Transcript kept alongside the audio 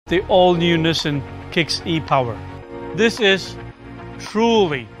the all-new Nissan Kicks e-Power. This is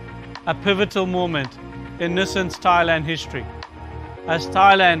truly a pivotal moment in Nissan's Thailand history, as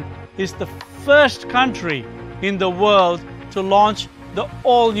Thailand is the first country in the world to launch the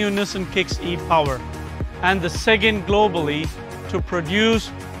all-new Nissan Kicks e-Power and the second globally to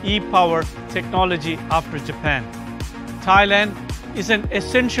produce e-Power technology after Japan. Thailand is an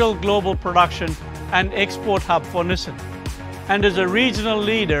essential global production and export hub for Nissan and is a regional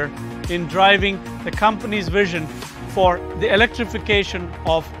leader in driving the company's vision for the electrification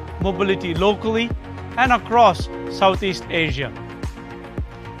of mobility locally and across Southeast Asia.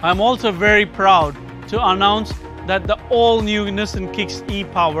 I'm also very proud to announce that the all-new Nissan Kicks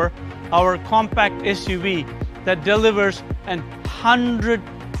e-Power, our compact SUV that delivers an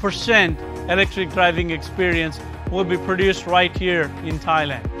 100% electric driving experience, will be produced right here in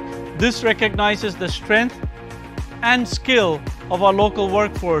Thailand. This recognizes the strength and skill of our local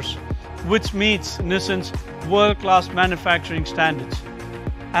workforce, which meets Nissan's world-class manufacturing standards,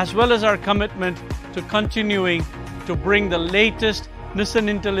 as well as our commitment to continuing to bring the latest Nissan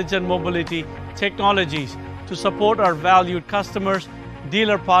Intelligent Mobility technologies to support our valued customers,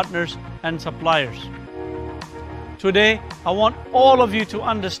 dealer partners, and suppliers. Today, I want all of you to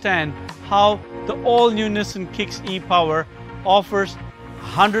understand how the all-new Nissan Kicks e-Power offers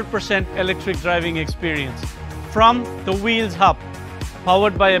 100% electric driving experience from the wheels up,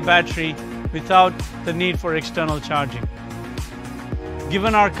 powered by a battery without the need for external charging.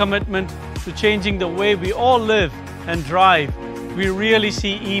 Given our commitment to changing the way we all live and drive, we really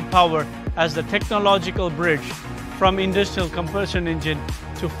see e-Power as the technological bridge from industrial combustion engine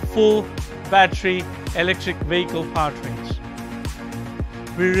to full battery electric vehicle powertrains.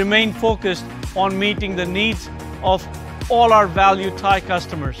 We remain focused on meeting the needs of all our valued Thai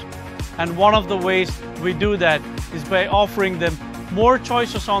customers, and one of the ways we do that is by offering them more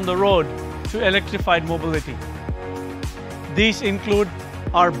choices on the road to electrified mobility. These include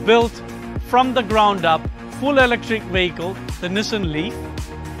our built from the ground up full electric vehicle, the Nissan Leaf,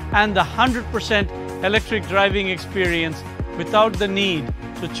 and the 100% electric driving experience without the need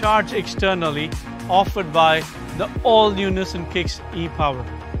to charge externally, offered by the all-new Nissan Kicks e-Power.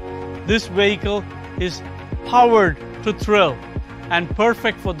 This vehicle is powered to thrill and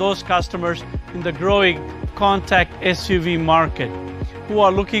perfect for those customers in the growing compact SUV market who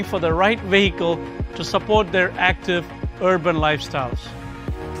are looking for the right vehicle to support their active urban lifestyles.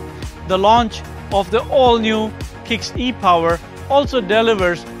 The launch of the all-new Kicks e-Power also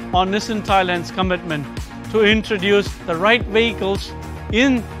delivers on Nissan Thailand's commitment to introduce the right vehicles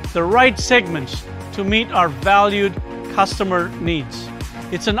in the right segments to meet our valued customer needs.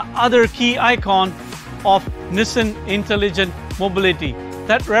 It's another key icon of Nissan Intelligent Mobility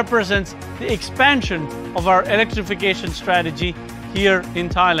that represents the expansion of our electrification strategy here in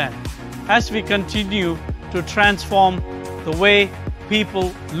Thailand as we continue to transform the way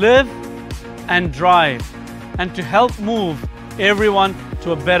people live and drive and to help move everyone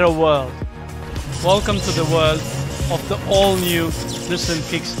to a better world. Welcome to the world of the all-new Nissan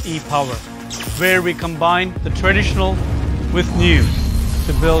Kicks e-Power, where we combine the traditional with new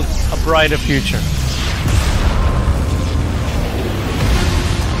to build a brighter future.